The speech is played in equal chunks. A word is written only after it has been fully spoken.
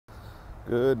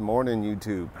Good morning,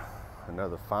 YouTube.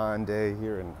 Another fine day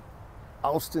here in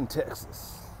Austin,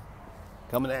 Texas.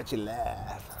 Coming at you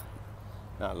live.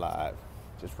 Not live,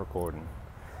 just recording.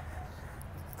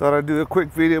 Thought I'd do a quick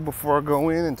video before I go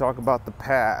in and talk about the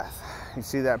path. You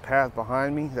see that path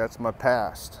behind me? That's my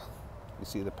past. You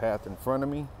see the path in front of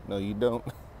me? No, you don't.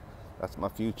 That's my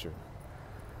future.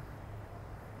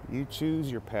 You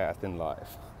choose your path in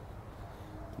life.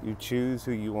 You choose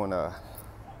who you want to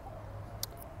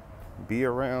be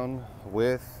around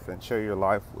with and share your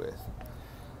life with,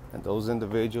 and those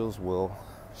individuals will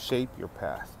shape your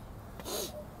path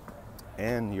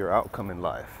and your outcome in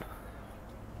life.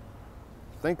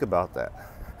 Think about that.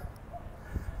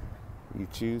 You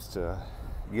choose to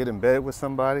get in bed with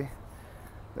somebody,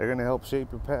 they're going to help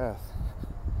shape your path.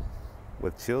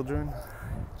 With children,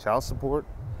 child support,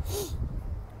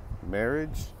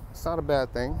 marriage, it's not a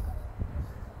bad thing.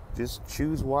 Just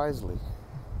choose wisely.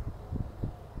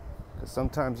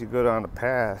 Sometimes you go down a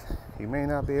path you may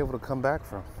not be able to come back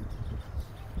from.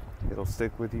 It'll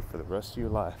stick with you for the rest of your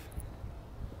life.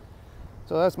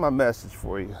 So that's my message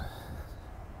for you.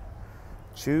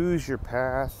 Choose your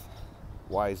path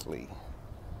wisely.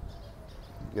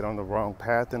 Get on the wrong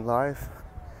path in life,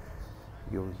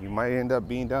 you might end up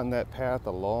being down that path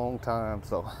a long time.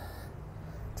 So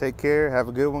take care, have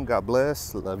a good one, God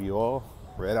bless, love you all.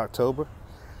 Red October,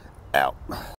 out.